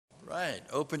right,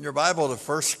 open your Bible to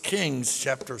 1 Kings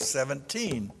chapter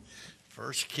 17.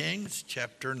 1 Kings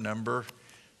chapter number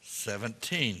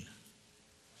 17.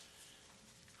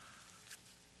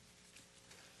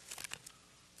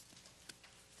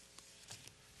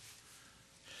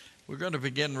 We're going to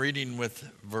begin reading with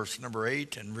verse number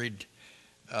 8 and read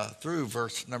through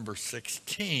verse number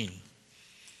 16.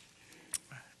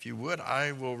 If you would,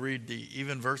 I will read the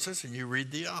even verses and you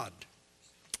read the odd.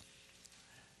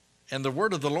 And the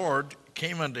word of the Lord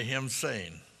came unto him,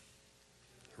 saying,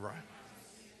 right.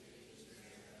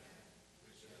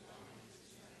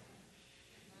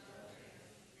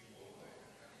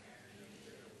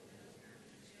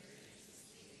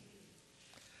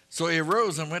 So he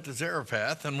arose and went to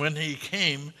Zarephath, and when he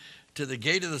came to the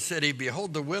gate of the city,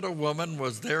 behold, the widow woman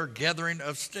was there gathering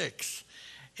of sticks.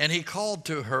 And he called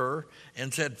to her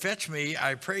and said, Fetch me,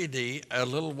 I pray thee, a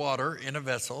little water in a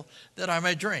vessel, that I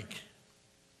may drink.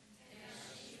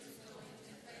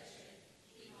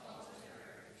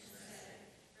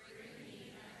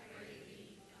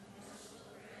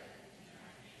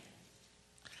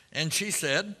 And she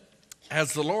said,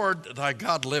 As the Lord thy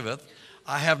God liveth,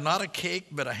 I have not a cake,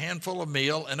 but a handful of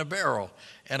meal in a barrel,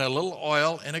 and a little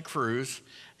oil in a cruse.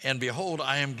 And behold,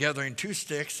 I am gathering 2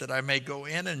 sticks, that I may go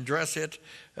in and dress it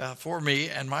for me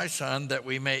and my son, that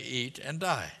we may eat and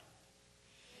die.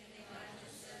 And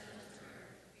Elijah said unto her,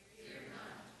 Fear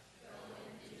not, go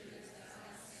and do as thou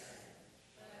hast said,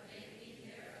 but make me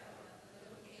thereof a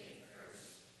little cake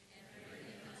first, and bring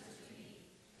it unto me,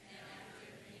 and after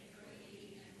make for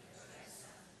thee and for thy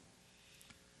son.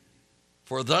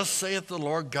 For thus saith the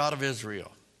Lord God of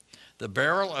Israel, The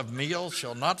barrel of meal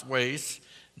shall not waste,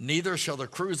 neither shall the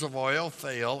cruse of oil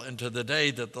fail unto the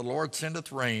day that the Lord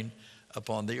sendeth rain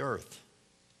upon the earth.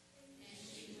 And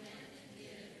she went and did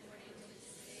according to the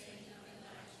saying of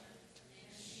Elijah,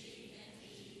 and she and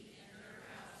he and her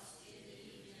house did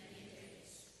eat many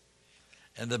days.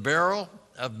 And the barrel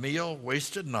of meal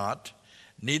wasted not,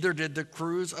 neither did the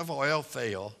cruse of oil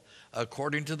fail,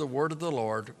 according to the word of the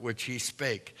Lord which he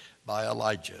spake by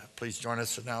Elijah. Please join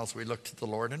us now as we look to the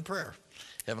Lord in prayer.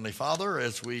 Heavenly Father,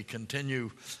 as we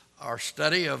continue our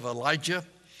study of Elijah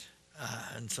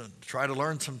and try to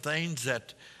learn some things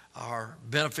that are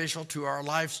beneficial to our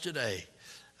lives today,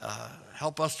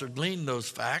 help us to glean those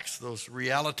facts, those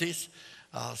realities,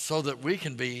 so that we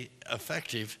can be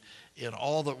effective in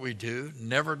all that we do,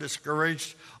 never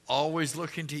discouraged, always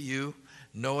looking to you,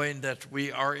 knowing that we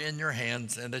are in your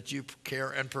hands and that you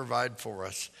care and provide for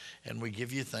us. And we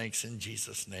give you thanks in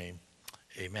Jesus' name.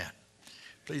 Amen.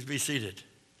 Please be seated.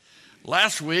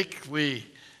 Last week, we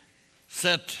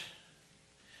sent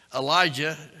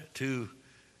Elijah to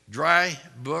Dry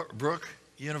Brook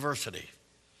University.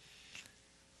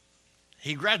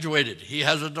 He graduated. He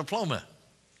has a diploma.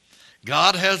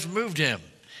 God has moved him.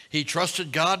 He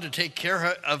trusted God to take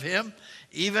care of him,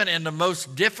 even in the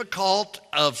most difficult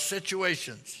of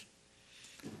situations.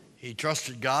 He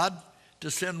trusted God to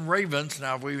send ravens.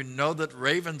 Now, we know that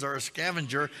ravens are a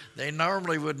scavenger. They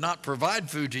normally would not provide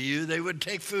food to you. They would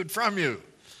take food from you.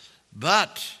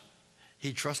 But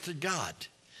he trusted God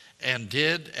and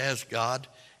did as God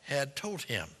had told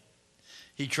him.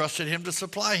 He trusted him to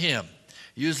supply him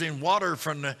using water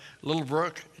from the little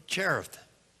brook Cherith.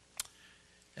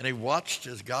 And he watched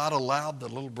as God allowed the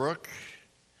little brook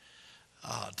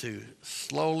to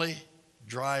slowly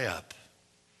dry up.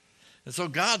 And so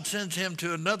God sends him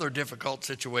to another difficult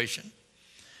situation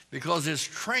because his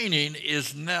training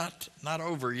is not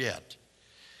over yet.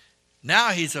 Now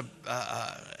he's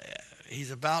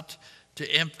about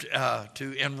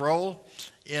to enroll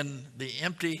in the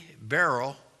Empty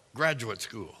Barrel Graduate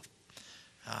School.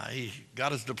 He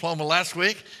got his diploma last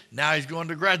week. Now he's going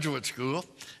to graduate school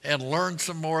and learn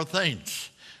some more things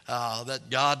that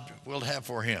God will have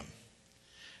for him.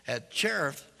 At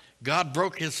Cherith, God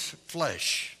broke his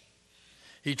flesh.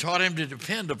 He taught him to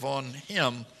depend upon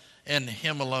him and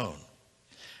him alone.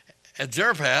 At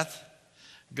Zarephath,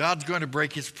 God's going to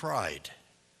break his pride.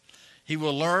 He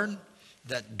will learn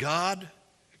that God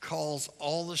calls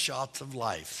all the shots of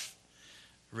life,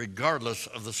 regardless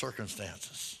of the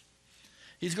circumstances.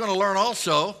 He's going to learn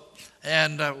also,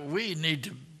 and we need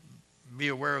to be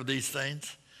aware of these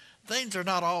things. Things are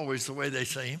not always the way they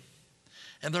seem,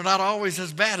 and they're not always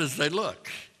as bad as they look.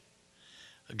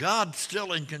 God's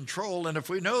still in control, and if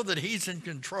we know that he's in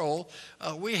control,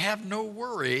 we have no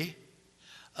worry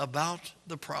about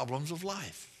the problems of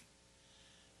life.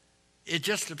 It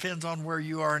just depends on where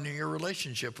you are in your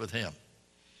relationship with him.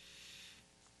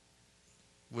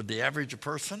 Would the average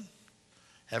person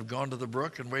have gone to the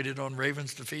brook and waited on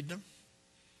ravens to feed them?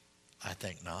 I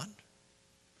think not.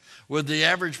 Would the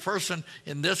average person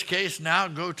in this case now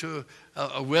go to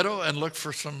a widow and look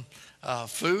for some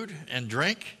food and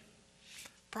drink?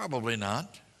 Probably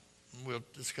not. We'll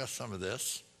discuss some of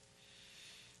this.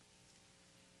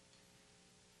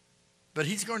 But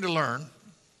he's going to learn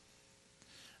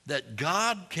that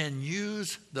God can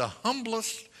use the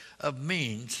humblest of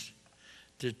means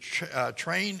to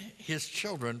train his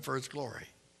children for his glory.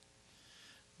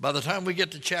 By the time we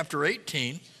get to chapter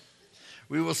 18,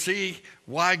 we will see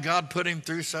why God put him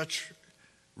through such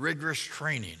rigorous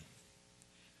training.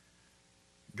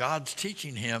 God's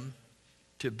teaching him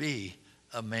to be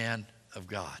a man of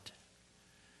God.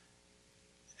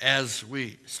 As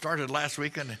we started last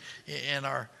week in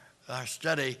our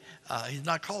study, he's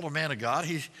not called a man of God.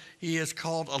 He is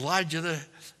called Elijah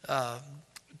the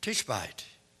Tishbite.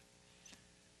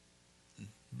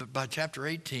 But by chapter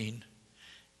 18,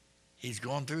 he's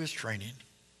gone through his training.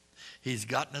 He's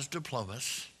gotten his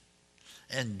diplomas.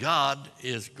 And God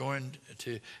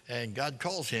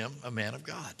calls him a man of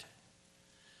God.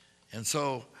 And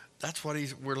so that's what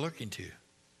we're looking to.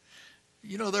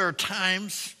 You know, there are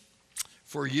times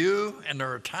for you and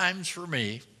there are times for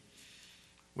me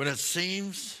when it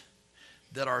seems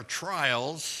that our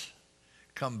trials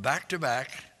come back to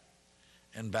back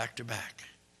and back to back.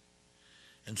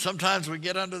 And sometimes we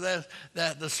get under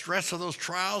the stress of those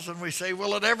trials and we say,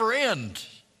 will it ever end?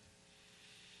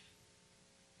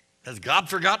 Has God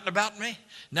forgotten about me?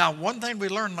 Now, one thing we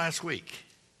learned last week,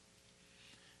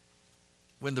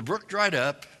 when the brook dried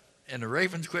up and the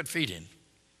ravens quit feeding,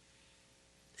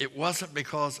 it wasn't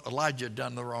because Elijah had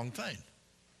done the wrong thing.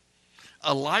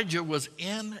 Elijah was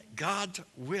in God's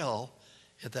will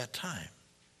at that time.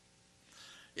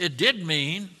 It did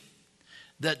mean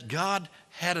that God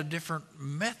had a different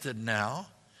method now,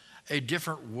 a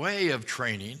different way of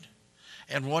training,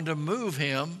 and wanted to move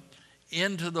him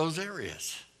into those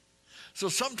areas. So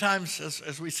sometimes,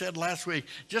 as we said last week,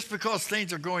 just because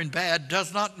things are going bad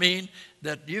does not mean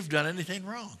that you've done anything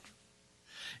wrong.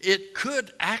 It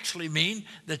could actually mean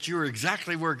that you're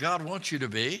exactly where God wants you to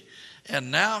be,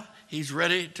 and now he's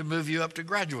ready to move you up to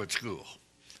graduate school,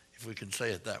 if we can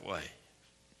say it that way.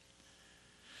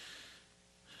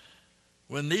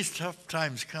 When these tough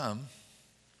times come,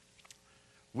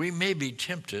 we may be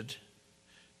tempted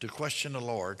to question the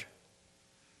Lord.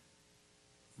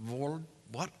 Lord,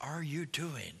 what are you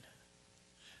doing?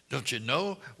 Don't you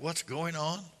know what's going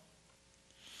on?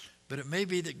 But it may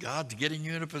be that God's getting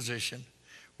you in a position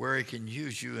where he can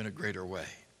use you in a greater way.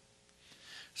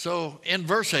 So in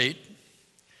verse 8,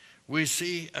 we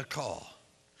see a call.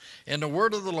 And the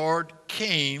word of the Lord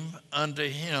came unto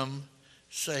him,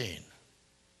 saying.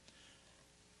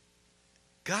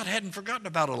 God hadn't forgotten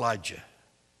about Elijah.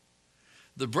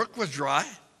 The brook was dry,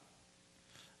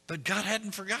 but God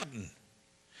hadn't forgotten.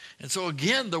 And so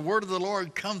again, the word of the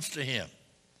Lord comes to him.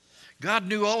 God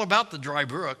knew all about the dry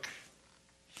brook.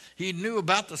 He knew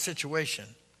about the situation.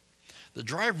 The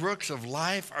dry brooks of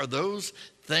life are those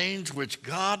things which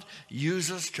God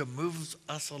uses to move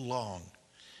us along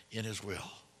in his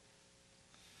will.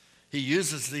 He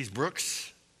uses these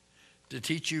brooks to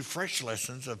teach you fresh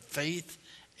lessons of faith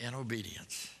and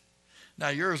obedience. Now,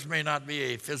 yours may not be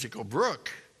a physical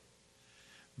brook,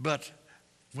 but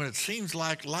when it seems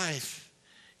like life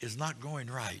is not going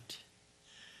right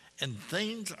and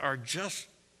things are just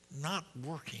not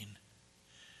working,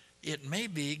 it may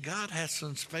be God has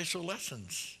some special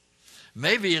lessons.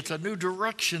 Maybe it's a new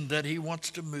direction that he wants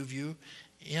to move you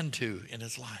into in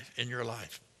his life, in your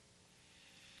life.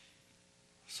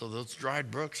 So those dried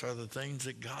brooks are the things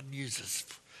that God uses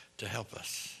to help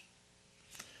us.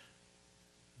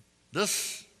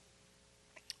 This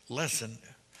lesson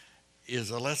is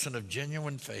a lesson of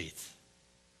genuine faith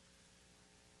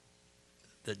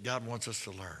that God wants us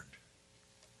to learn.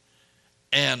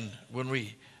 And when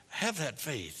we have that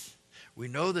faith, we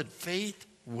know that faith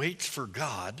waits for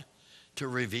God to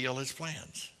reveal his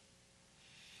plans.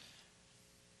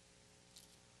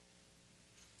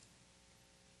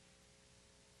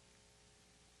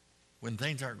 When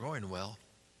things aren't going well,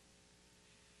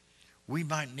 we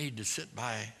might need to sit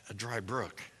by a dry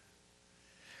brook,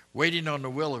 waiting on the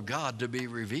will of God to be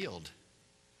revealed.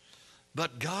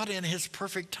 But God, in his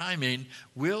perfect timing,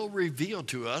 will reveal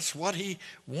to us what he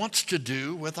wants to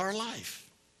do with our life.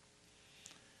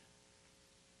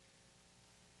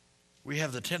 We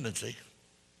have the tendency,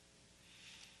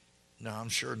 now I'm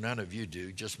sure none of you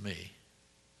do, just me,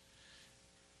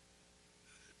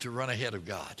 to run ahead of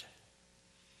God.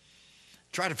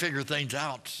 Try to figure things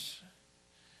out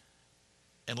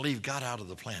and leave God out of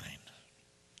the planning.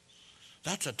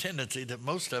 That's a tendency that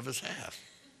most of us have.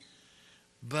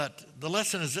 But the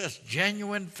lesson is this: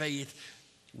 genuine faith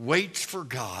waits for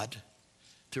God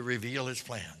to reveal his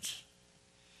plans.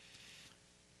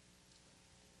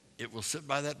 It will sit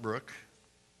by that brook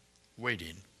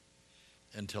waiting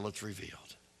until it's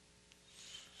revealed.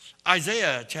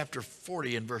 Isaiah chapter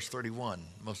 40 and verse 31,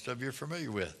 most of you are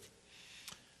familiar with.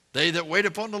 They that wait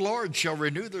upon the Lord shall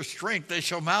renew their strength. They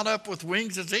shall mount up with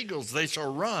wings as eagles. They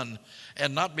shall run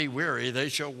and not be weary. They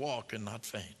shall walk and not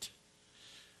faint.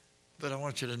 But I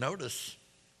want you to notice,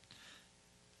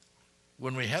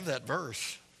 when we have that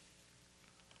verse,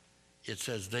 it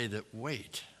says they that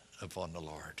wait upon the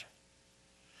Lord.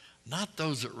 Not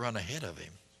those that run ahead of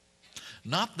him.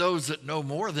 Not those that know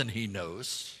more than he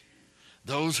knows.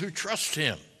 Those who trust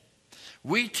him.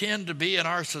 We tend to be in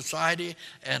our society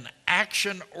an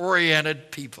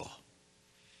action-oriented people.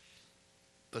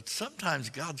 But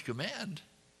sometimes God's command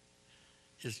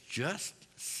is just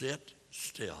sit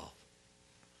still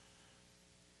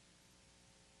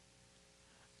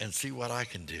and see what I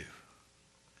can do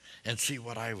and see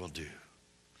what I will do.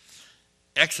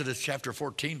 Exodus chapter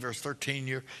 14, verse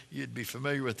 13, you'd be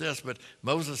familiar with this, but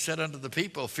Moses said unto the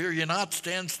people, fear ye not,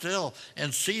 stand still,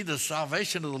 and see the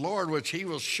salvation of the Lord, which he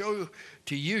will show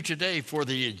to you today. For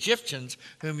the Egyptians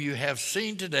whom you have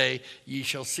seen today, ye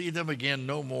shall see them again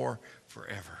no more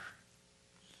forever.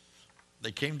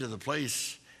 They came to the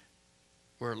place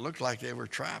where it looked like they were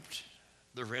trapped,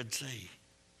 the Red Sea.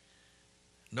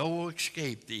 No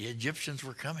escape. The Egyptians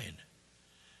were coming.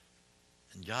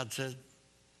 And God said,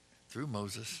 through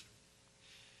Moses,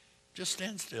 just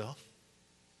stand still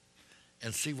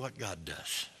and see what God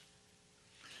does.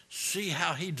 See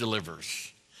how he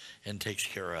delivers and takes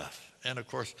care of. And of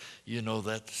course, you know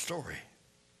that story.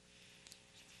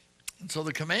 And so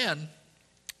the command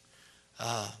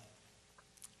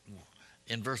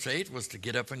in verse 8 was to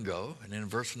get up and go. And in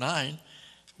verse 9,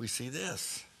 we see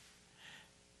this.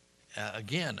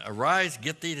 Again, arise,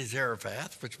 get thee to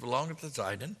Zarephath, which belongeth to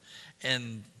Zidon,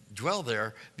 and dwell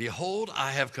there. Behold,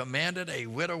 I have commanded a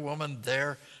widow woman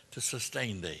there to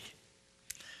sustain thee.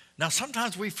 Now,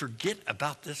 sometimes we forget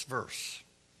about this verse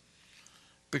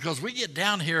because we get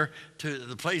down here to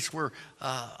the place where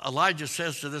Elijah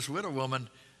says to this widow woman,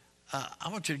 I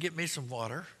want you to get me some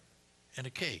water and a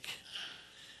cake.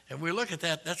 And we look at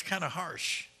that, that's kind of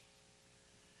harsh.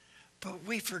 But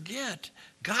we forget,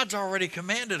 God's already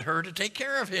commanded her to take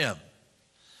care of him.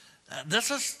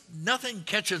 Nothing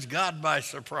catches God by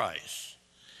surprise.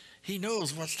 He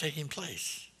knows what's taking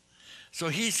place. So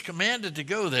he's commanded to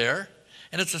go there,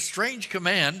 and it's a strange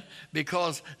command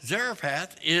because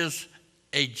Zarephath is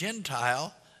a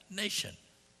Gentile nation.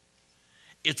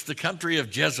 It's the country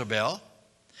of Jezebel.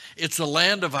 It's a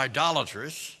land of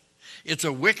idolaters. It's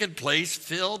a wicked place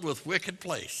filled with wicked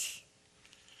place.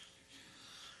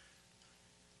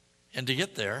 And to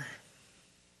get there,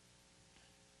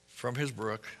 from his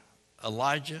brook,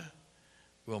 Elijah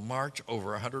will march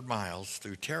over 100 miles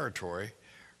through territory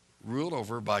ruled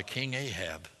over by King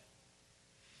Ahab,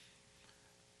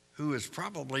 who is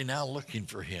probably now looking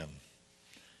for him.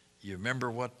 You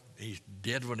remember what he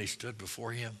did when he stood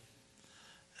before him?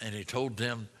 And he told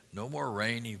them no more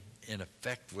rain. He, in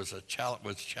effect, was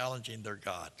challenging their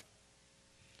God.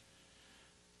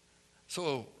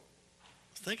 So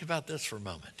think about this for a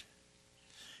moment.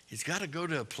 He's got to go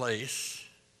to a place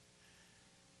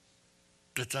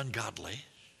that's ungodly,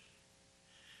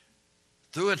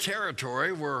 through a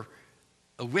territory where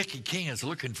a wicked king is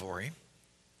looking for him.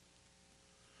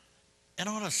 And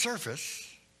on a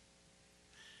surface,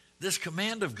 this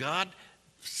command of God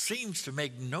seems to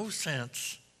make no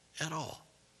sense at all.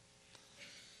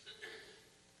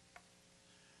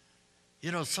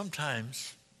 You know,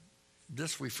 sometimes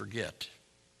this we forget,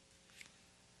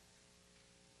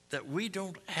 that we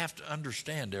don't have to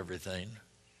understand everything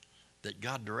that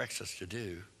God directs us to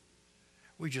do.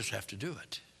 We just have to do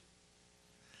it.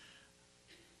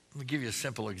 Let me give you a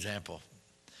simple example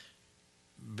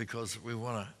because we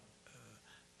want to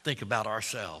think about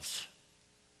ourselves.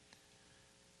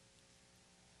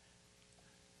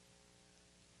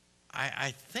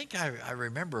 I think I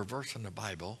remember a verse in the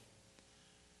Bible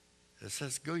that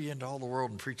says, go ye into all the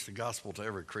world and preach the gospel to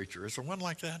every creature. Is there one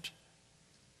like that?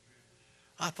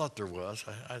 I thought there was.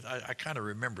 I kind of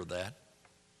remember that.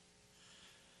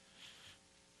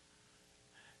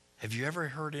 Have you ever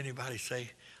heard anybody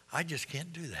say, I just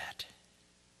can't do that?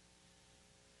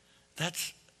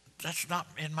 That's not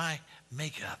in my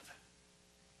makeup.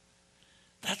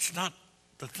 That's not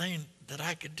the thing that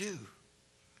I could do.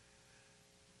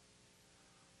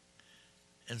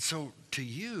 And so to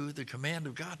you, the command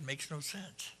of God makes no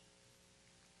sense.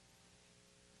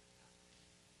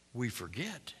 We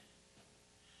forget.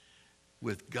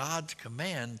 With God's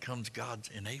command comes God's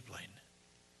enabling.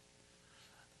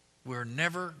 we're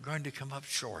never going to come up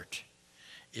short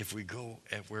if we go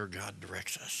at where God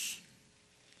directs us.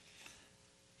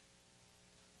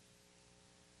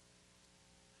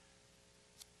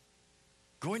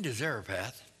 Going to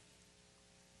Zarephath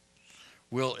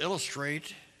will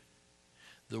illustrate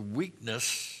the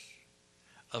weakness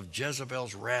of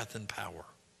Jezebel's wrath and power,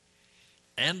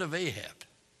 and of Ahab.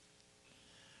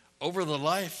 Over the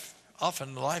life,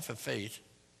 often the life of faith,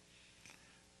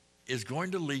 is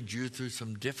going to lead you through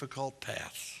some difficult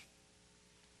paths.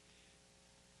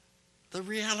 The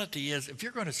reality is, if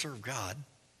you're going to serve God,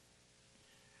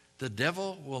 the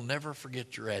devil will never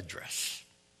forget your address.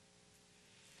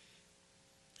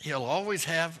 He'll always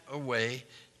have a way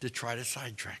to try to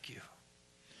sidetrack you,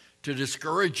 to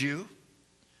discourage you,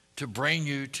 to bring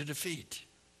you to defeat.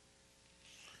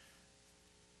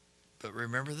 But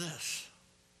remember this: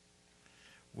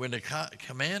 when the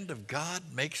command of God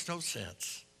makes no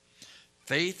sense,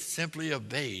 faith simply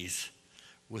obeys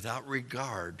without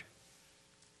regard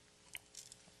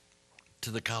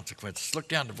to the consequences. Look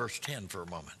down to verse 10 for a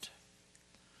moment.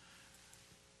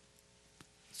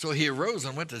 So he arose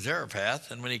and went to Zarephath,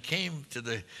 and when he came to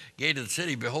the gate of the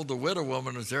city, behold, the widow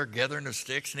woman was there gathering of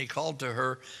sticks, and he called to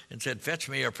her and said, Fetch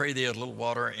me, I pray thee, a little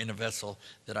water in a vessel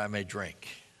that I may drink.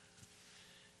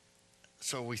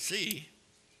 So we see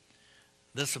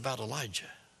this about Elijah.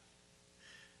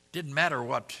 Didn't matter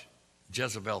what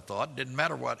Jezebel thought, didn't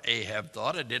matter what Ahab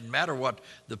thought, it didn't matter what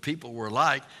the people were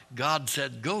like. God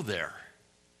said, go there.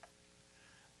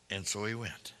 And so he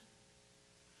went.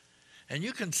 And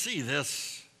you can see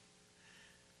this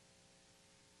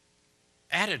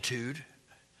attitude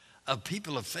of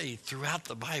people of faith throughout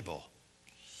the Bible.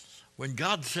 When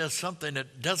God says something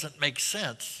that doesn't make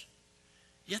sense,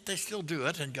 yet they still do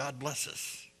it, and God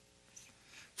blesses.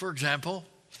 For example,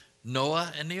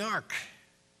 Noah and the ark.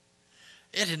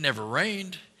 It had never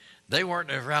rained. They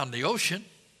weren't around the ocean.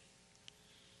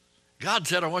 God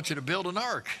said, I want you to build an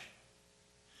ark.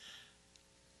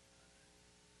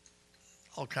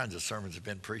 All kinds of sermons have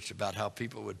been preached about how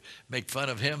people would make fun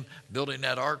of him building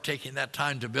that ark, taking that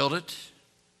time to build it.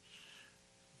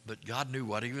 But God knew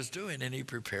what he was doing, and he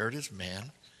prepared his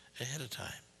man ahead of time.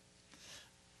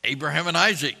 Abraham and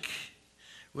Isaac,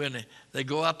 when they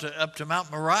go up to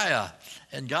Mount Moriah,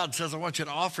 and God says, I want you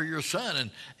to offer your son.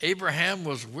 And Abraham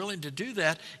was willing to do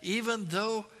that, even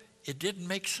though it didn't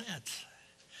make sense,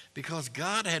 because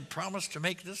God had promised to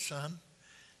make this son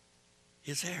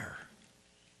his heir.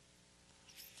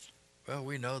 Well,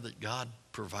 we know that God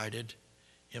provided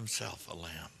himself a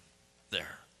lamb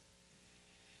there.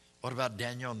 What about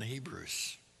Daniel and the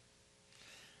Hebrews?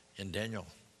 In Daniel,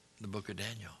 the book of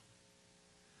Daniel,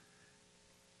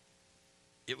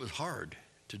 it was hard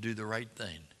to do the right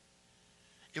thing.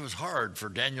 It was hard for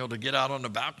Daniel to get out on the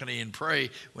balcony and pray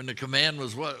when the command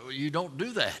was, what? You don't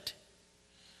do that.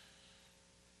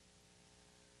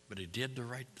 But he did the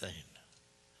right thing,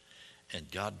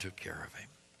 and God took care of him.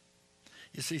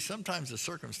 You see, sometimes the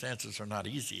circumstances are not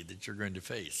easy that you're going to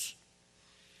face.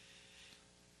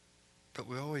 But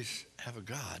we always have a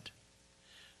God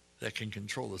that can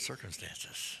control the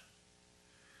circumstances.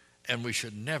 And we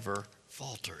should never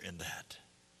falter in that.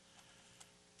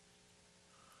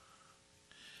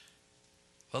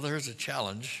 Well, there's a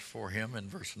challenge for him in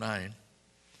verse 9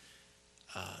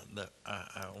 that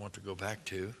I want to go back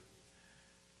to.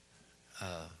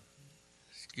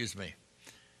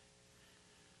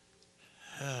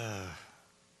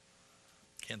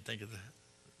 Can't think of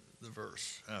the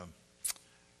verse.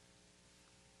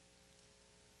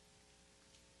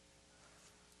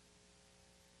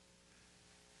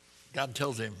 God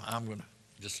tells him, I'm going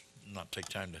to just not take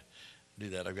time to do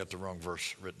that. I've got the wrong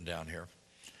verse written down here.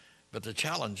 But the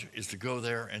challenge is to go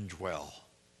there and dwell.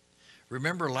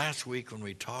 Remember last week when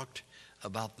we talked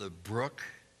about the brook?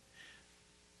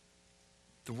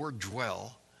 The word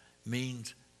dwell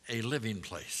means a living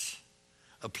place,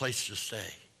 a place to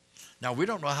stay. Now, we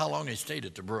don't know how long he stayed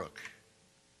at the brook,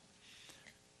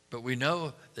 but we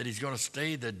know that he's going to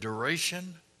stay the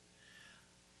duration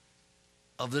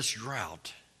of this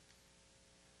drought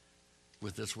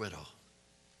with this widow.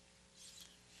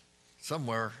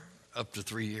 Somewhere up to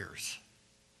 3 years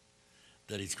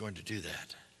that he's going to do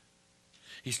that.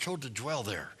 He's told to dwell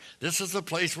there. This is the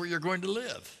place where you're going to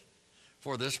live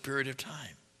for this period of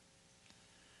time.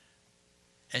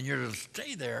 And you're to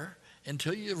stay there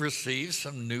until you receive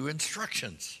some new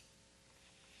instructions.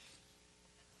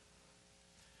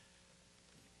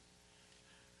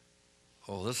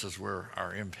 Oh, this is where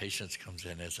our impatience comes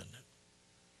in, isn't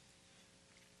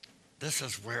it? This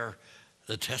is where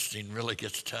the testing really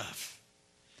gets tough.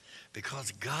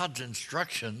 Because God's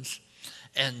instructions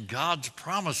and God's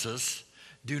promises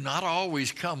do not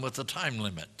always come with a time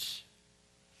limit.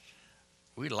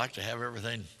 We like to have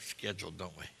everything scheduled,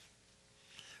 don't we?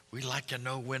 We like to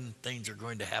know when things are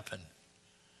going to happen.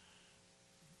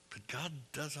 But God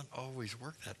doesn't always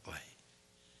work that way.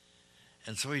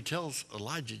 And so he tells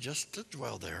Elijah, just to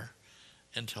dwell there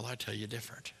until I tell you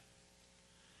different.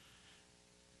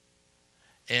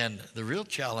 And the real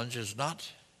challenge is not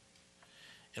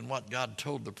in what God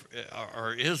told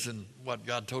is in what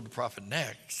God told the prophet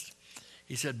next.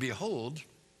 He said, behold,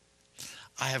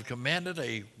 I have commanded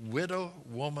a widow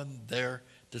woman there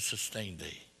to sustain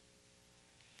thee.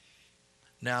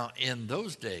 Now, in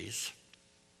those days,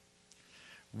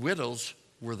 widows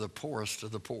were the poorest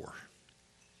of the poor.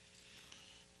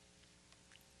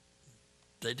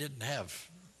 They didn't have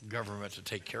government to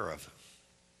take care of them.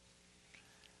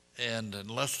 And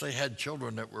unless they had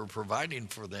children that were providing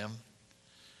for them,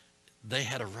 they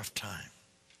had a rough time.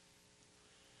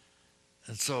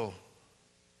 And so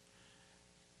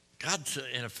God's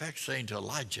in effect saying to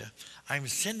Elijah, I'm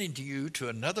sending to you to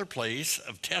another place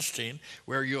of testing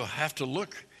where you'll have to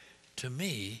look to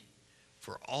me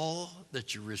for all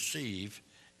that you receive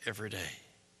every day.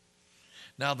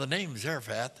 Now, the name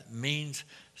Zarephath means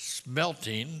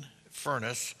smelting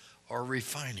furnace or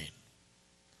refining.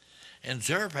 And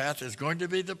Zarephath is going to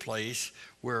be the place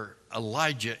where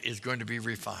Elijah is going to be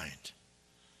refined.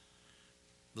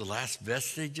 The last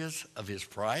vestiges of his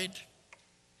pride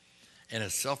and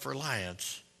his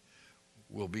self-reliance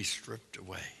will be stripped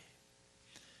away.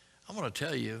 I'm going to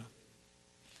tell you,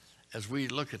 as we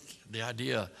look at the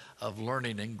idea of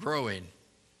learning and growing,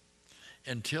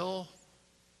 until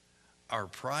our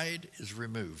pride is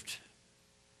removed,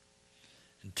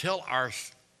 until our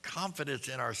confidence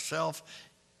in ourselves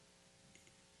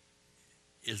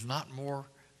is not more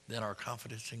than our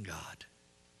confidence in God,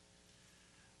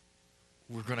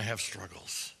 we're going to have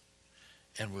struggles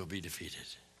and we'll be defeated.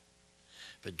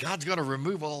 But God's going to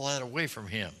remove all that away from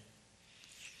him.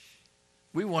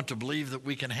 We want to believe that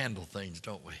we can handle things,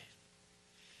 don't we?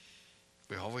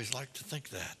 We always like to think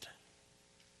that.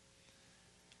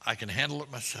 I can handle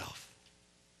it myself.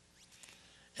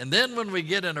 And then when we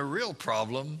get in a real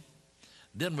problem,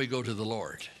 then we go to the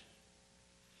Lord.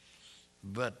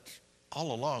 But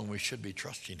all along, we should be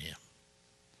trusting him.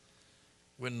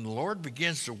 When the Lord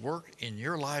begins to work in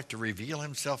your life to reveal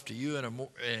himself to you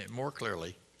more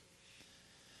clearly,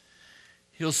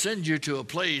 he'll send you to a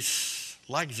place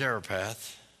like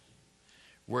Zarephath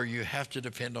where you have to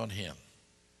depend on him.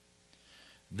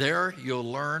 There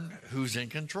you'll learn who's in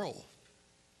control.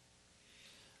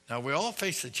 Now, we all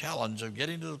face the challenge of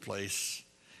getting to the place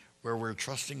where we're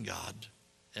trusting God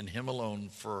and him alone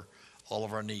for all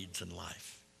of our needs in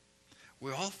life.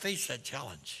 We all face that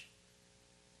challenge.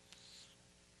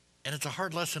 And it's a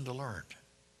hard lesson to learn.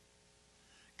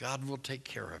 God will take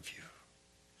care of you.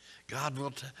 God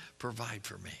will provide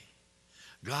for me.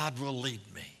 God will lead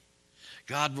me.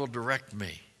 God will direct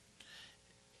me.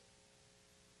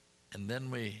 And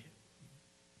then we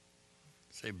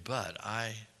say, but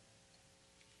I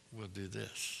will do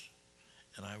this,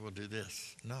 and I will do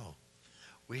this. No,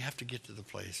 we have to get to the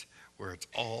place where it's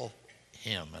all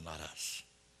him and not us.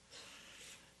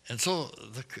 And so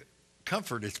the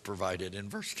comfort is provided in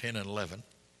verse 10 and 11.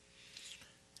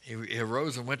 He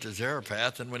arose and went to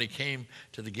Zarephath, and when he came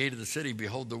to the gate of the city,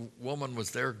 behold, the woman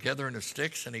was there gathering of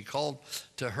sticks, and he called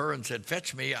to her and said,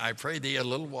 fetch me, I pray thee, a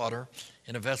little water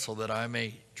in a vessel that I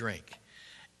may drink.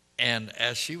 And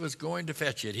as she was going to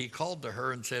fetch it, he called to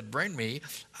her and said, bring me,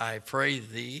 I pray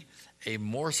thee, a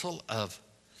morsel of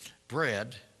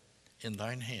bread in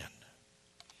thine hand.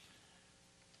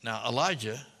 Now,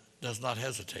 Elijah does not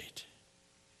hesitate.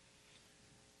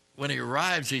 When he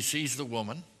arrives, he sees the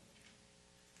woman.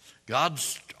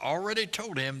 God's already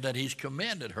told him that he's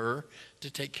commanded her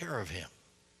to take care of him.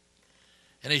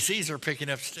 And he sees her picking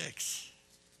up sticks.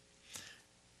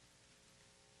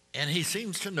 And he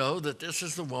seems to know that this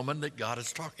is the woman that God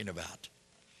is talking about.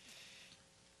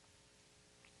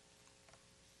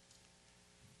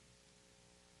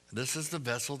 This is the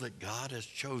vessel that God has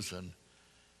chosen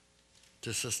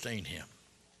to sustain him.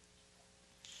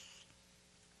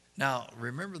 Now,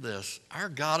 remember this. Our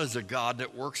God is a God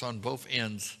that works on both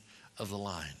ends of the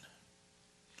line.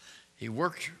 He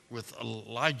worked with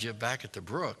Elijah back at the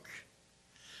brook,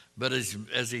 but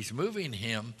as he's moving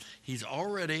him, he's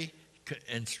already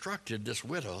instructed this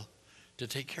widow to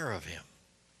take care of him.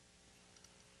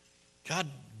 God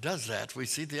does that. We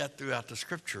see that throughout the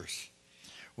scriptures.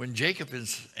 When Jacob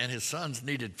and his sons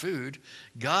needed food,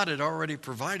 God had already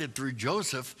provided through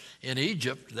Joseph in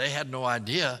Egypt. They had no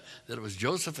idea that it was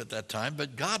Joseph at that time,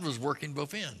 but God was working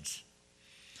both ends.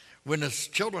 When the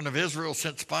children of Israel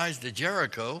sent spies to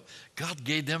Jericho, God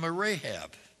gave them a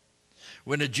Rahab.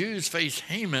 When the Jews faced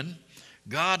Haman,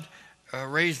 God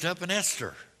raised up an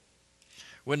Esther.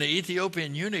 When the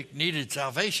Ethiopian eunuch needed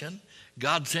salvation,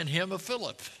 God sent him a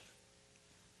Philip.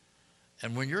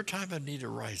 And when your time of need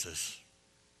arises,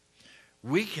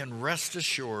 we can rest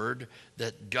assured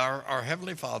that our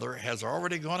Heavenly Father has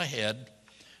already gone ahead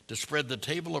to spread the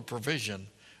table of provision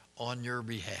on your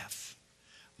behalf.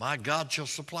 My God shall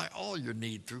supply all your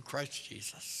need through Christ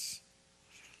Jesus.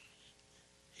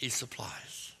 He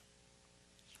supplies.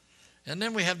 And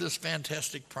then we have this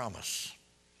fantastic promise.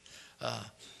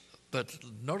 But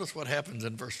notice what happens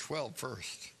in verse 12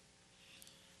 first.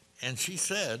 And she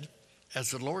said,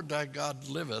 as the Lord thy God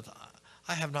liveth,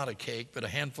 I have not a cake, but a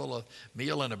handful of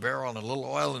meal in a barrel and a little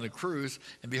oil in a cruse.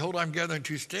 And behold, I'm gathering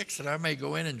 2 sticks, that I may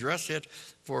go in and dress it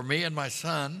for me and my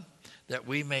son, that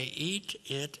we may eat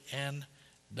it and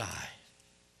die.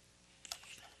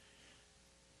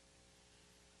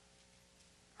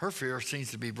 Her fear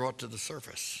seems to be brought to the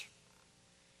surface.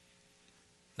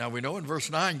 Now we know in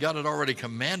verse 9, God had already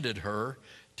commanded her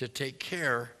to take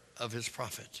care of his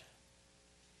prophet.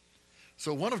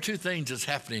 So one of two things is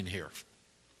happening here.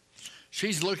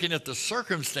 She's looking at the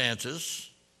circumstances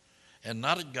and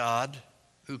not at God,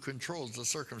 who controls the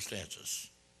circumstances.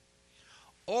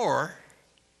 Or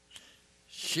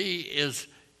she is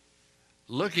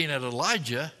looking at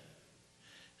Elijah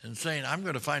and saying, I'm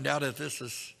going to find out if this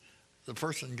is the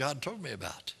person God told me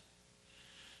about.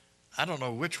 I don't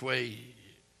know which way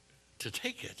to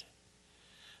take it.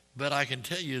 But I can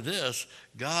tell you this,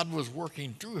 God was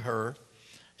working through her,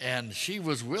 and she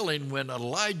was willing when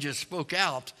Elijah spoke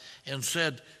out and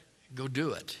said, go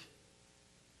do it.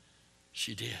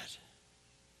 She did.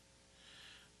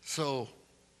 So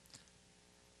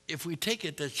if we take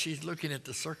it that she's looking at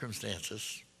the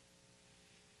circumstances,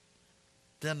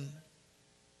 then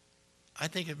I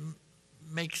think it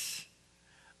makes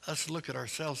us look at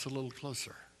ourselves a little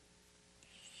closer.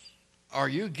 Are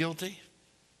you guilty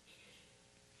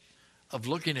of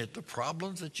looking at the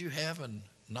problems that you have and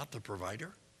not the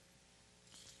provider?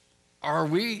 Are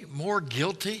we more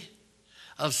guilty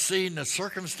of seeing the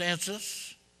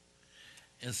circumstances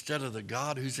instead of the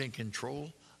God who's in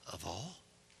control of all?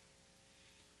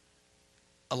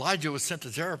 Elijah was sent to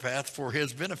Zarephath for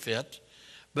his benefit,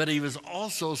 but he was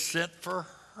also sent for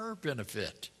her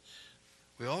benefit.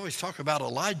 We always talk about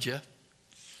Elijah,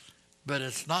 but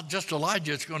it's not just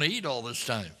Elijah that's going to eat all this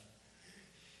time.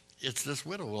 It's this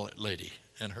widow lady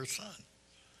and her son.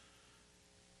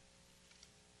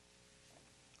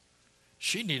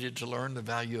 She needed to learn the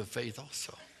value of faith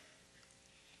also.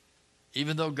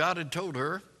 Even though God had told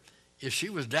her, if she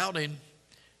was doubting,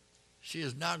 she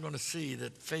is now going to see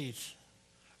that faith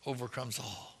overcomes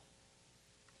all.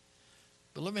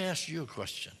 But let me ask you a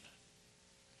question.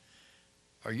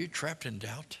 Are you trapped in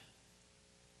doubt?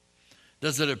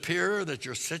 Does it appear that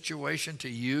your situation to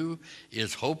you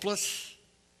is hopeless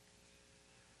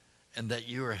and that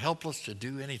you are helpless to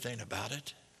do anything about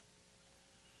it?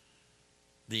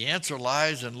 The answer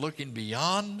lies in looking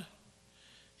beyond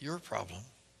your problem,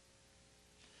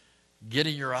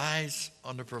 getting your eyes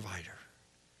on the provider.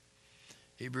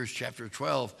 Hebrews chapter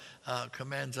 12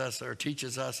 commands us or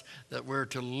teaches us that we're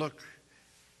to look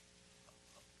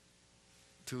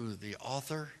to the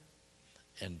author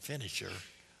and finisher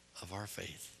of our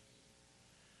faith.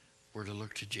 We're to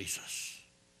look to Jesus.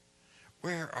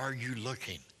 Where are you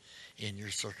looking in your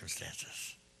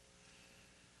circumstances?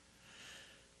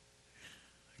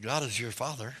 God is your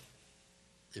Father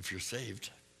if you're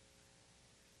saved.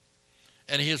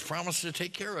 And he has promised to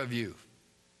take care of you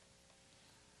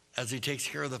as he takes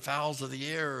care of the fowls of the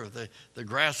air, the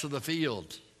grass of the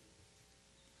field.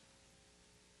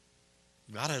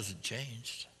 God hasn't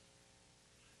changed.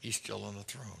 He's still on the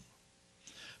throne.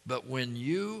 But when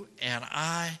you and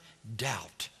I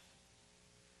doubt,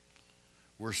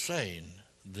 we're saying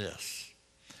this.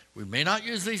 We may not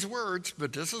use these words,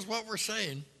 but this is what we're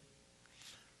saying.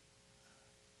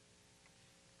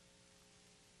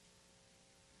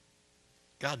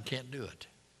 God can't do it.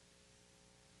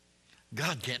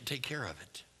 God can't take care of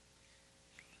it.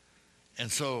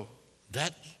 And so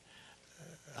that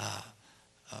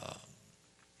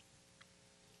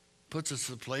puts us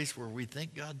in a place where we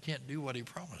think God can't do what he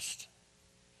promised.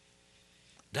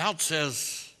 Doubt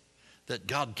says that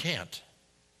God can't.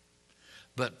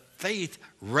 But faith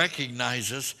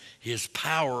recognizes his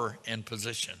power and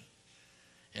position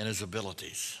and his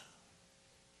abilities.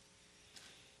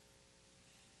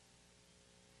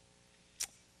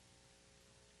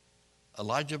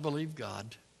 Elijah believed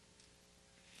God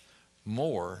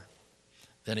more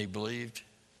than he believed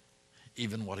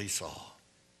even what he saw.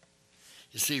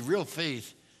 You see, real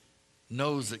faith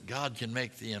knows that God can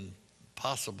make the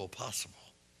impossible possible.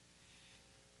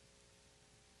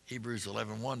 Hebrews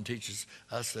 11:1 teaches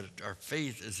us that our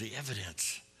faith is the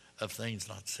evidence of things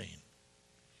not seen.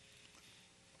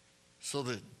 So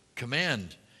the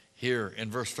command here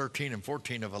in verse 13 and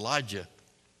 14 of Elijah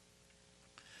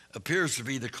appears to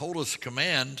be the coldest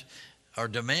command or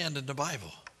demand in the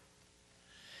Bible.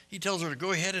 He tells her to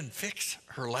go ahead and fix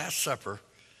her Last Supper,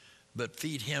 but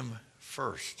feed him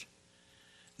first.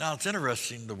 Now it's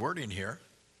interesting, the wording here.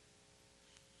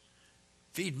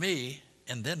 Feed me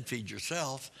and then feed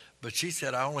yourself. But she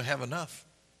said, I only have enough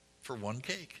for one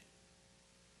cake.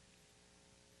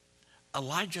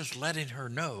 Elijah's letting her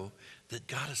know that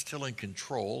God is still in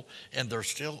control and there's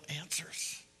still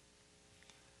answers.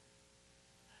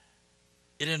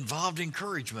 It involved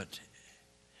encouragement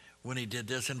when he did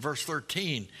this. In verse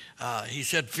 13, he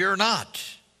said, fear not.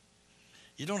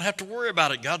 You don't have to worry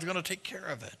about it. God's going to take care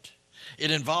of it.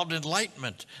 It involved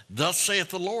enlightenment. Thus saith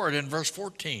the Lord in verse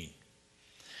 14.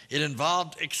 It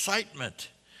involved excitement.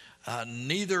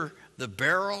 Neither the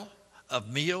barrel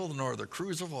of meal nor the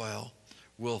cruse of oil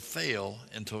will fail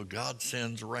until God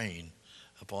sends rain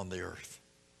upon the earth.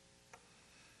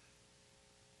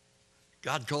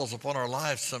 God calls upon our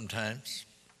lives sometimes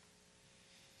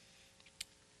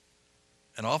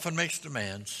and often makes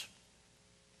demands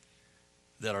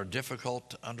that are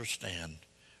difficult to understand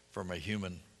from a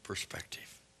human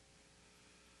perspective.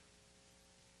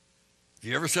 Have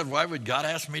you ever said, why would God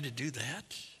ask me to do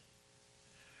that?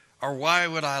 Or why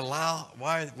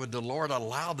would the Lord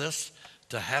allow this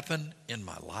to happen in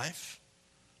my life?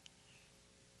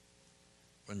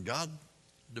 When God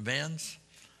demands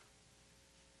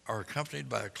are accompanied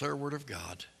by a clear word of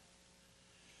God,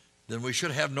 then we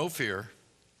should have no fear,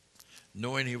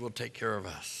 knowing he will take care of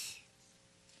us.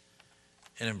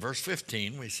 And in verse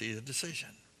 15, we see the decision.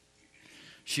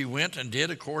 She went and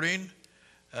did according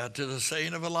to the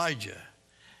saying of Elijah,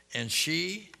 and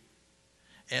she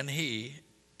and he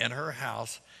and her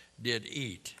house did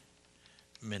eat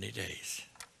many days.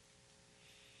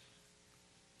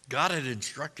 God had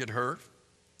instructed her,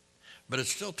 but it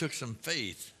still took some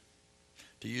faith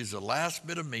to use the last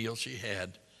bit of meal she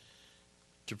had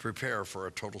to prepare for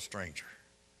a total stranger.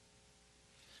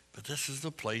 But this is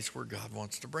the place where God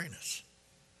wants to bring us.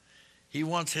 He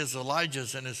wants his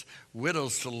Elijahs and his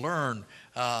widows to learn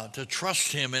to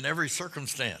trust him in every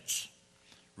circumstance,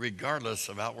 regardless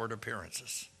of outward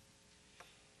appearances.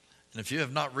 And if you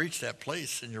have not reached that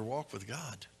place in your walk with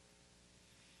God,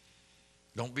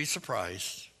 don't be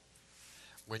surprised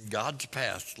when God's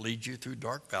path leads you through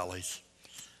dark valleys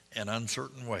and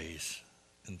uncertain ways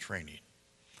in training.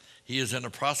 He is in the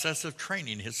process of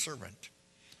training his servant.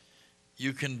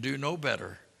 You can do no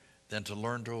better than to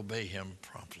learn to obey him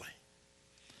promptly.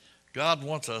 God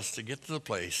wants us to get to the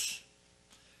place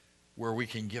where we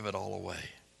can give it all away.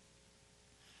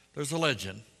 There's a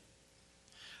legend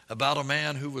about a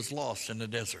man who was lost in the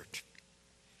desert.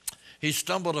 He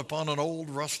stumbled upon an old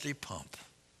rusty pump.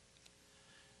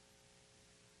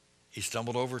 He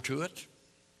stumbled over to it,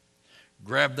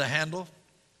 grabbed the handle,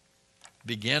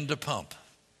 began to pump.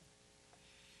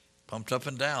 Pumped up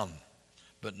and down,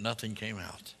 but nothing came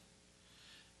out.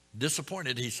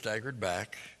 Disappointed, he staggered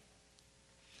back,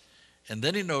 and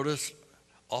then he noticed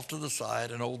off to the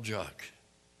side an old jug.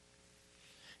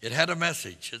 It had a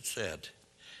message. It said,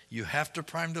 you have to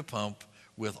prime the pump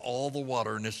with all the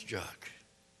water in this jug.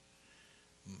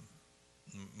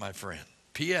 My friend.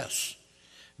 P.S.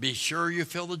 Be sure you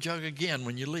fill the jug again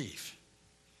when you leave.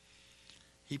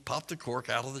 He popped the cork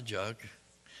out of the jug,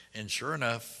 and sure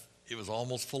enough, it was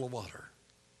almost full of water.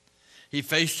 He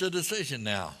faced a decision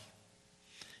now.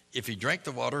 If he drank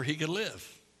the water, he could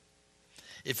live.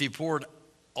 If he poured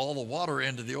all the water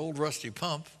into the old rusty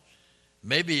pump,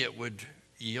 maybe it would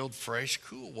yield fresh,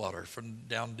 cool water from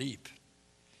down deep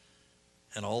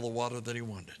and all the water that he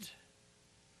wanted.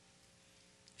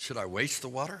 Should I waste the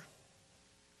water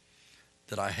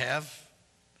that I have,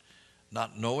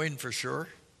 not knowing for sure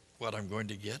what I'm going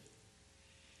to get?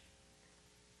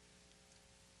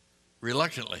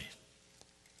 Reluctantly,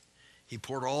 he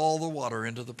poured all the water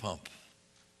into the pump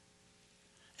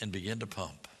and began to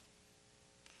pump.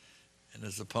 And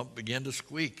as the pump began to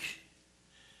squeak,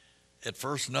 at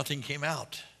first nothing came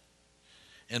out,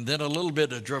 and then a little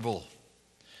bit of dribble,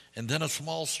 and then a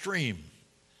small stream,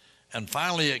 and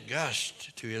finally it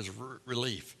gushed to his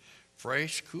relief.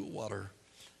 Fresh, cool water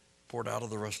poured out of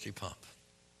the rusty pump.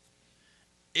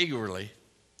 Eagerly,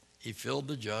 he filled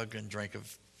the jug and drank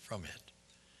from it.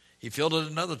 He filled it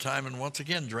another time and once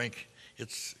again drank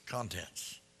its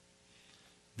contents.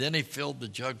 Then he filled the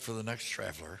jug for the next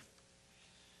traveler,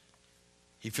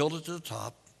 He filled it to the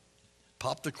top,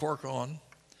 popped the cork on,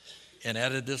 and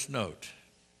added this note: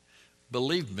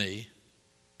 "Believe me,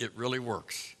 it really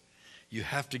works. You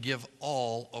have to give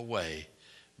all away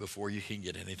before you can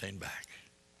get anything back."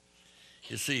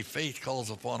 You see, faith calls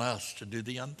upon us to do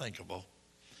the unthinkable,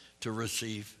 to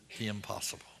receive the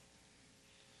impossible.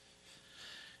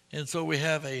 And so we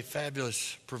have a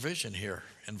fabulous provision here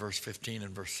in verse 15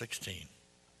 and verse 16.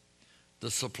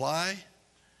 The supply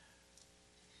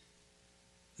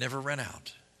never ran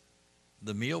out.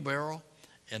 The meal barrel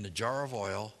and the jar of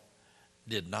oil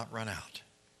did not run out.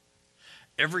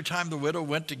 Every time the widow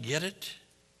went to get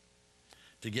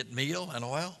meal and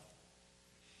oil,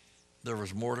 there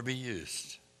was more to be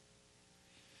used.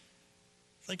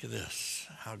 Think of this,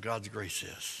 how God's grace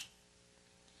is.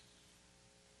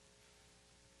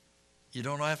 You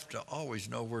don't have to always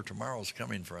know where tomorrow's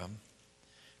coming from.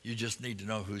 You just need to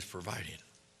know who's providing.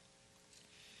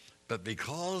 But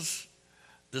because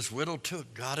this widow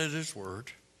took God at his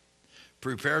word,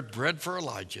 prepared bread for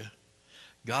Elijah,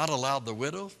 God allowed the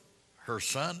widow, her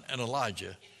son, and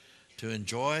Elijah to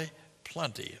enjoy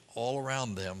plenty all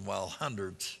around them while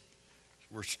hundreds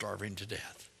were starving to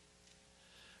death.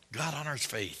 God honors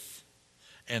faith,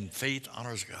 and faith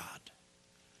honors God.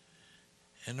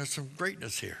 And there's some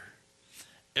greatness here.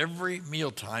 Every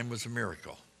mealtime was a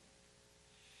miracle.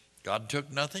 God took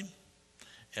nothing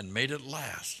and made it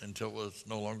last until it was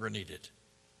no longer needed.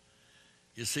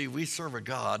 You see, we serve a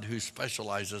God who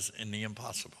specializes in the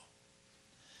impossible.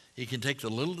 He can take the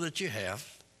little that you have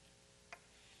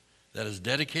that is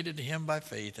dedicated to him by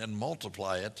faith and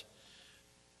multiply it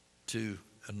to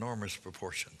enormous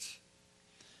proportions.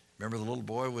 Remember the little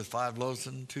boy with 5 loaves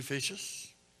and 2 fishes?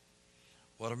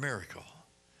 What a miracle.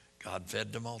 God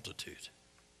fed the multitude.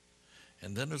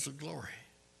 And then there's the glory.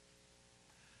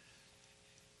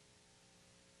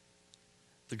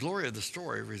 The glory of the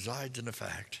story resides in the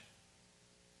fact,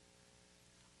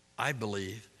 I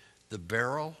believe, the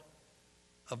barrel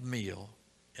of meal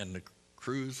and the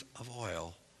cruse of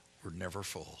oil were never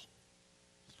full.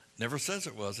 Never says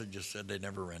it was, it just said they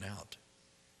never ran out.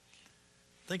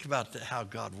 Think about how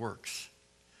God works.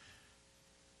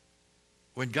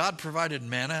 When God provided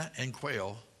manna and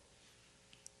quail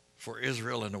for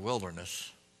Israel in the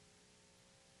wilderness,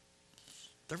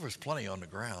 there was plenty on the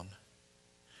ground.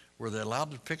 Were they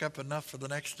allowed to pick up enough for the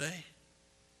next day?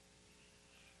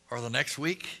 Or the next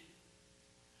week?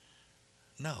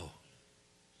 No.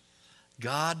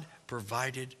 God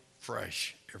provided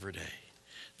fresh every day.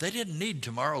 They didn't need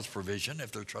tomorrow's provision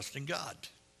if they're trusting God.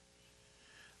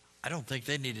 I don't think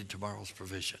they needed tomorrow's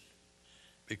provision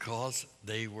because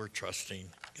they were trusting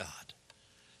God.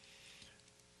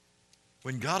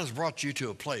 When God has brought you to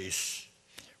a place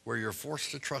where you're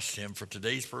forced to trust him for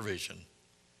today's provision,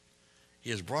 he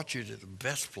has brought you to the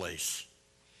best place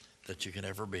that you can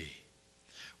ever be.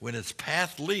 When its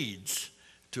path leads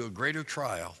to a greater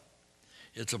trial,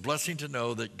 it's a blessing to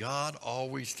know that God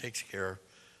always takes care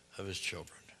of his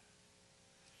children.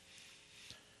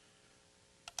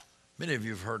 Many of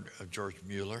you have heard of George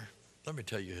Mueller. Let me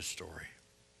tell you his story.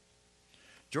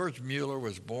 George Mueller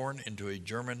was born into a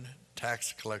German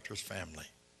tax collector's family,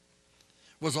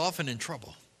 was often in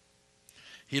trouble.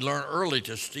 He learned early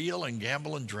to steal and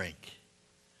gamble and drink.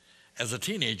 As a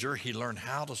teenager, he learned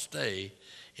how to stay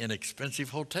in expensive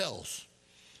hotels,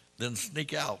 then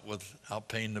sneak out without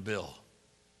paying the bill.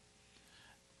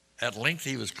 At length,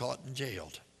 he was caught and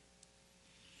jailed.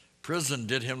 Prison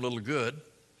did him little good,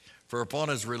 for upon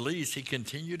his release, he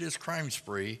continued his crime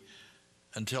spree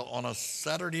until on a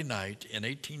Saturday night in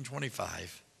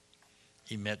 1825,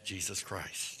 he met Jesus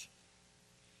Christ.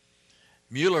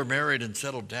 Mueller married and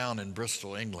settled down in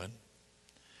Bristol, England,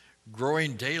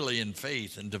 growing daily in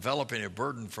faith and developing a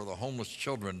burden for the homeless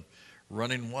children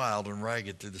running wild and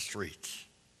ragged through the streets.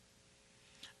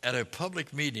 At a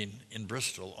public meeting in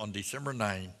Bristol on December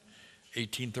 9,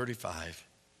 1835,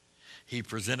 he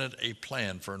presented a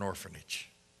plan for an orphanage.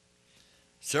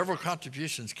 Several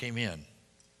contributions came in.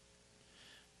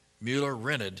 Mueller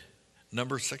rented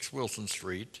number 6 Wilson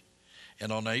Street,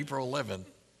 and on April 11,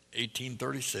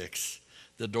 1836,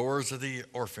 the doors of the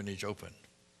orphanage opened.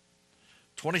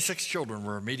 26 children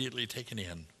were immediately taken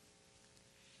in,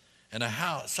 and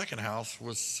a second house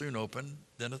was soon opened,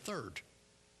 then a third.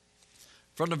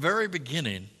 From the very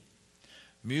beginning,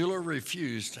 Mueller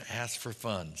refused to ask for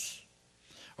funds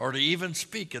or to even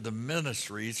speak of the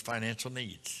ministry's financial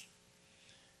needs.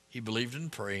 He believed in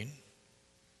praying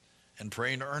and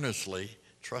praying earnestly,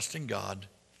 trusting God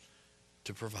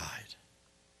to provide.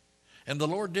 And the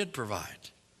Lord did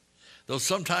provide, though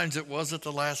sometimes it was at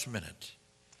the last minute.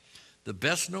 The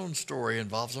best known story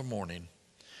involves a morning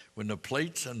when the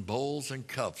plates and bowls and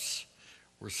cups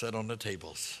were set on the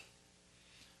tables,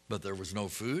 but there was no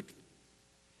food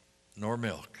nor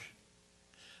milk.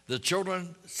 The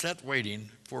children sat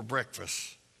waiting for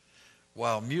breakfast,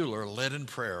 while Mueller led in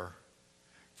prayer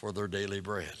for their daily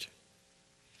bread.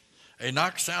 A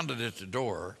knock sounded at the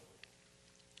door.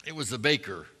 It was the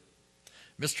baker.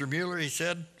 "Mr. Mueller," he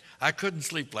said, "I couldn't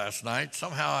sleep last night.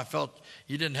 Somehow I felt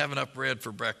you didn't have enough bread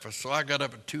for breakfast, so I got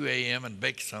up at 2 a.m. and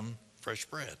baked some fresh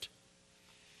bread."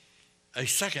 A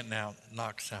second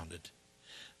knock sounded.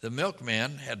 The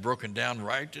milkman had broken down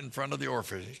right in front of the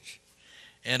orphanage,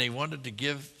 and he wanted to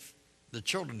give the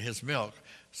children his milk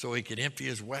so he could empty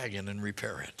his wagon and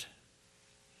repair it.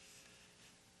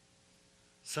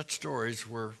 Such stories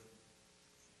were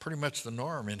pretty much the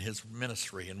norm in his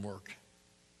ministry and work.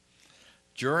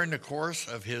 During the course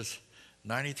of his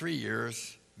 93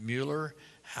 years, Mueller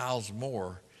housed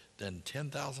more than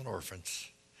 10,000 orphans,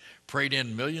 prayed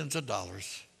in millions of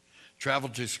dollars,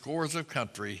 traveled to scores of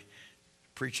countries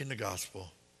preaching the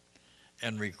gospel,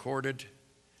 and recorded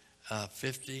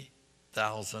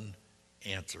 50,000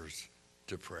 answers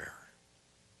to prayer.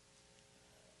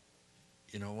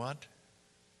 You know what?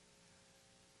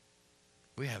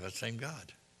 We have that same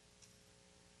God.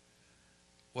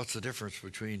 What's the difference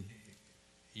between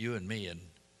you and me and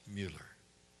Mueller?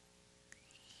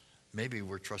 Maybe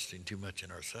we're trusting too much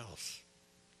in ourselves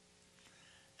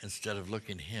instead of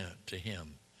looking to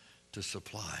him to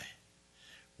supply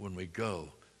when we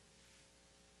go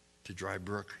to Dry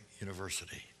Brook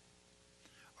University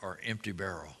or Empty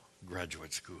Barrel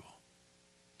Graduate School.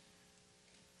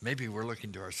 Maybe we're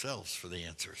looking to ourselves for the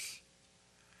answers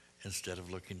instead of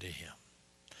looking to him.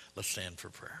 Let's stand for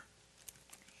prayer.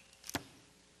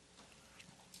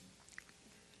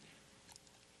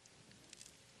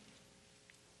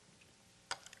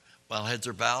 While heads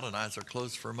are bowed and eyes are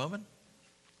closed for a moment,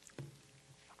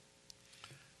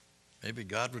 maybe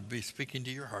God would be speaking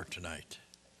to your heart tonight.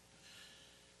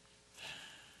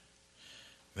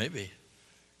 Maybe,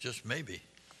 just maybe,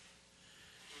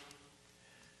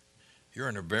 you're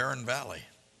in a barren valley.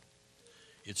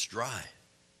 It's dry,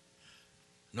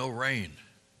 no rain.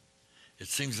 It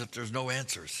seems that there's no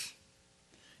answers.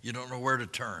 You don't know where to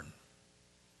turn.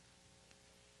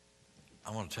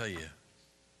 I want to tell you,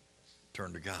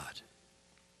 turn to God.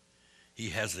 He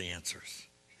has the answers.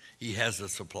 He has the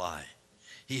supply.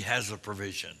 He has the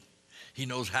provision. He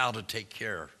knows how to take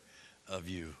care of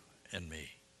you and me.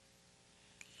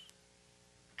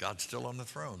 God's still on the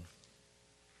throne.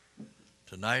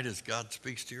 Tonight, as God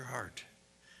speaks to your heart,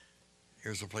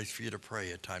 here's a place for you to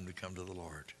pray, a time to come to the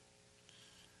Lord.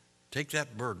 Take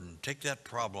that burden, take that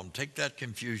problem, take that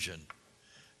confusion,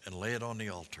 and lay it on the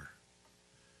altar.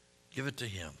 Give it to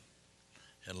him,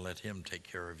 and let him take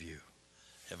care of you.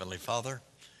 Heavenly Father,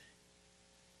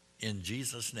 in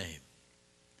Jesus' name,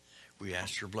 we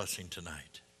ask your blessing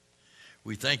tonight.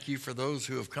 We thank you for those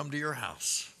who have come to your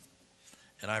house,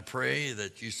 and I pray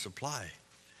that you supply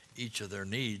each of their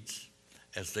needs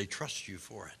as they trust you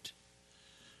for it.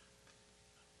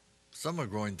 Some are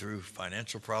going through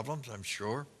financial problems, I'm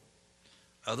sure.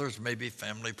 Others may be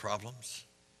family problems.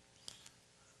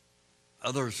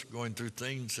 Others going through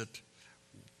things that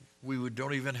we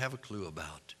don't even have a clue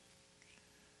about.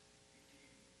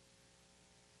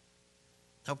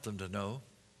 Help them to know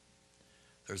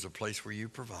there's a place where you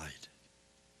provide,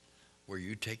 where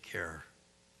you take care,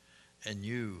 and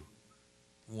you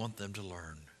want them to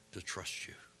learn to trust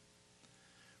you.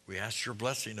 We ask your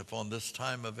blessing upon this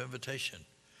time of invitation,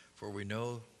 for we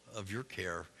know of your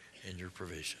care and your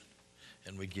provision.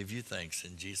 And we give you thanks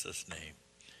in Jesus' name.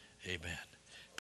 Amen.